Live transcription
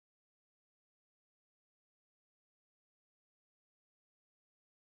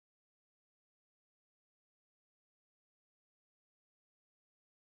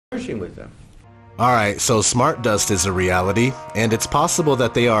with them. Alright, so smart dust is a reality, and it's possible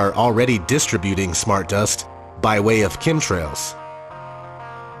that they are already distributing smart dust by way of chemtrails.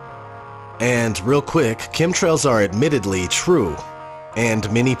 And real quick, chemtrails are admittedly true, and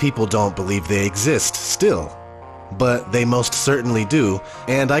many people don't believe they exist still. But they most certainly do,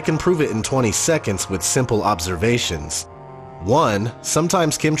 and I can prove it in 20 seconds with simple observations. 1.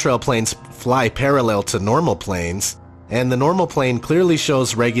 Sometimes chemtrail planes fly parallel to normal planes, and the normal plane clearly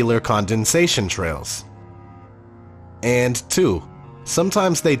shows regular condensation trails. And 2.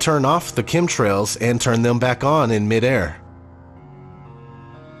 Sometimes they turn off the chemtrails and turn them back on in midair.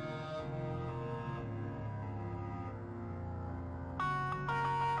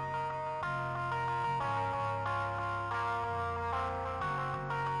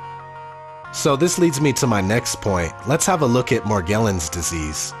 So this leads me to my next point. Let's have a look at Morgellons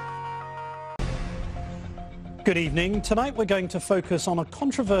disease. Good evening. Tonight we're going to focus on a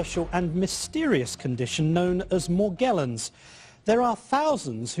controversial and mysterious condition known as Morgellons. There are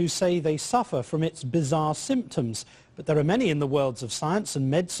thousands who say they suffer from its bizarre symptoms, but there are many in the worlds of science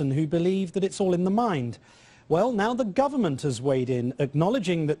and medicine who believe that it's all in the mind. Well, now the government has weighed in,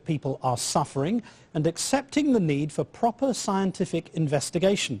 acknowledging that people are suffering and accepting the need for proper scientific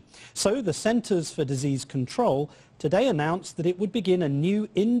investigation. So the Centers for Disease Control today announced that it would begin a new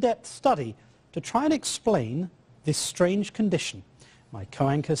in-depth study to try and explain this strange condition. My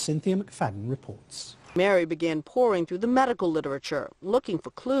co-anchor Cynthia McFadden reports. Mary began poring through the medical literature, looking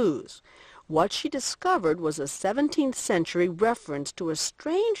for clues. What she discovered was a 17th century reference to a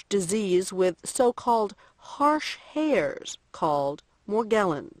strange disease with so-called harsh hairs called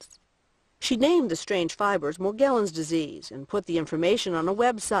Morgellons. She named the strange fibers Morgellons disease and put the information on a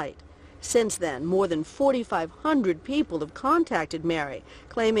website. Since then, more than 4,500 people have contacted Mary,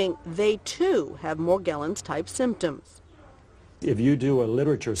 claiming they too have Morgellons-type symptoms. If you do a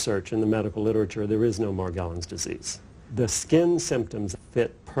literature search in the medical literature, there is no Morgellons disease. The skin symptoms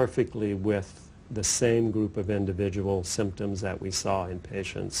fit perfectly with the same group of individual symptoms that we saw in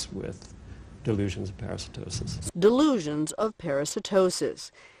patients with delusions of parasitosis. Delusions of parasitosis.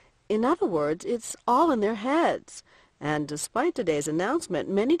 In other words, it's all in their heads. And despite today's announcement,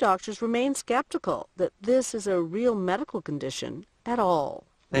 many doctors remain skeptical that this is a real medical condition at all.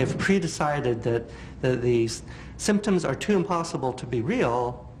 They've pre-decided that these symptoms are too impossible to be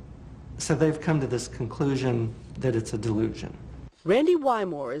real, so they've come to this conclusion that it's a delusion. Randy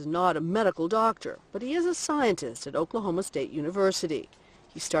Wymore is not a medical doctor, but he is a scientist at Oklahoma State University.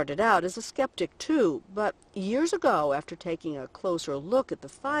 He started out as a skeptic too, but years ago, after taking a closer look at the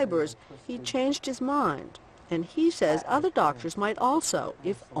fibers, he changed his mind. And he says other doctors might also,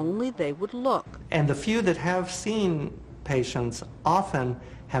 if only they would look. And the few that have seen patients often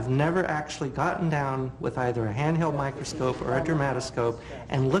have never actually gotten down with either a handheld microscope or a dermatoscope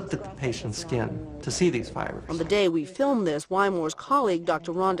and looked at the patient's skin to see these fibers. On the day we filmed this, Wymore's colleague,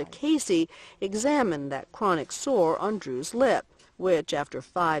 Dr. Rhonda Casey, examined that chronic sore on Drew's lip, which after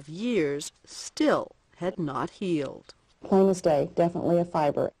 5 years still had not healed. Plain as day, definitely a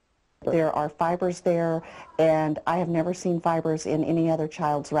fiber. There are fibers there, and I have never seen fibers in any other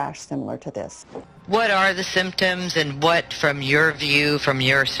child's rash similar to this. What are the symptoms, and what, from your view, from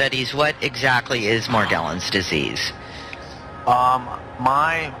your studies, what exactly is Morgellons disease?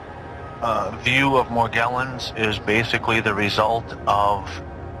 My view of Morgellons is basically the result of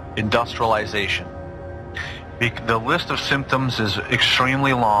industrialization. The list of symptoms is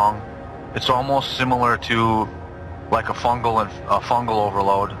extremely long. It's almost similar to like a fungal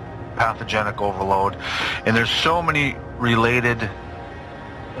overload, pathogenic overload, and there's so many related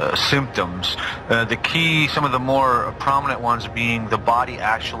symptoms. Some of the more prominent ones being the body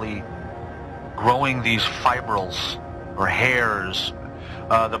actually growing these fibrils or hairs,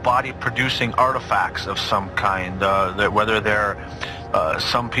 the body producing artifacts of some kind, whether they're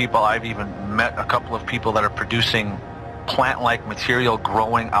some people, I've even met a couple of people that are producing plant-like material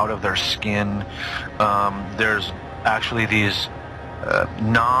growing out of their skin. There's actually these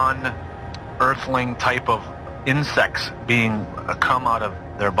non-earthling type of insects being come out of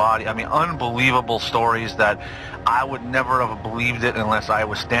their body. I mean, unbelievable stories that I would never have believed it unless I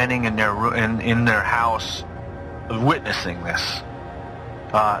was standing in their house witnessing this.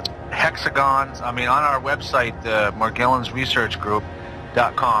 Hexagons, I mean, on our website, Morgellons Research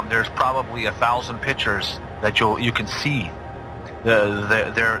Group.com, there's probably 1,000 pictures that you can see.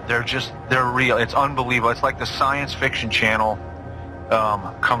 They're real. It's unbelievable. It's like the science fiction channel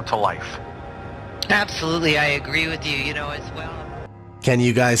come to life. Absolutely, I agree with you, as well. Can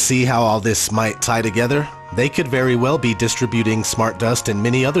you guys see how all this might tie together? They could very well be distributing smart dust and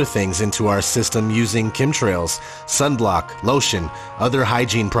many other things into our system using chemtrails, sunblock, lotion, other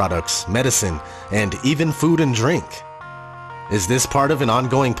hygiene products, medicine, and even food and drink. Is this part of an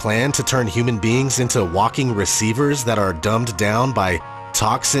ongoing plan to turn human beings into walking receivers that are dumbed down by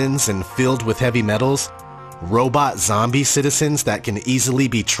toxins and filled with heavy metals? Robot zombie citizens that can easily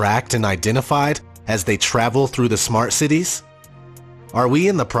be tracked and identified as they travel through the smart cities? Are we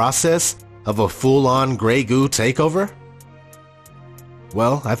in the process of a full-on gray goo takeover?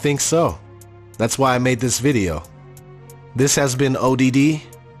 Well, I think so. That's why I made this video. This has been ODD.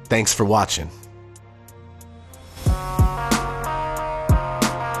 Thanks for watching.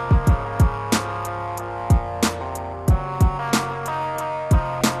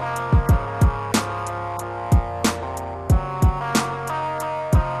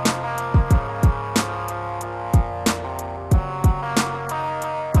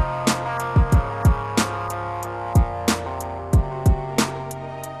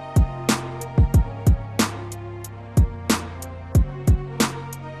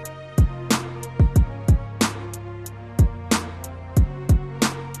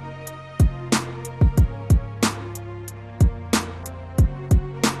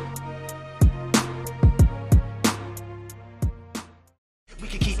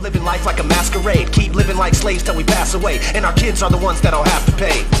 Living life like a masquerade, keep living like slaves till we pass away, and our kids are the ones that'll have to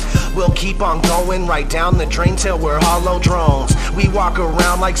pay. We'll keep on going right down the drain till we're hollow drones. We walk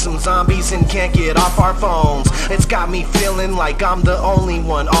around like some zombies and can't get off our phones. It's got me feeling like I'm the only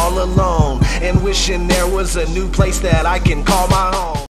one all alone, and wishing there was a new place that I can call my home.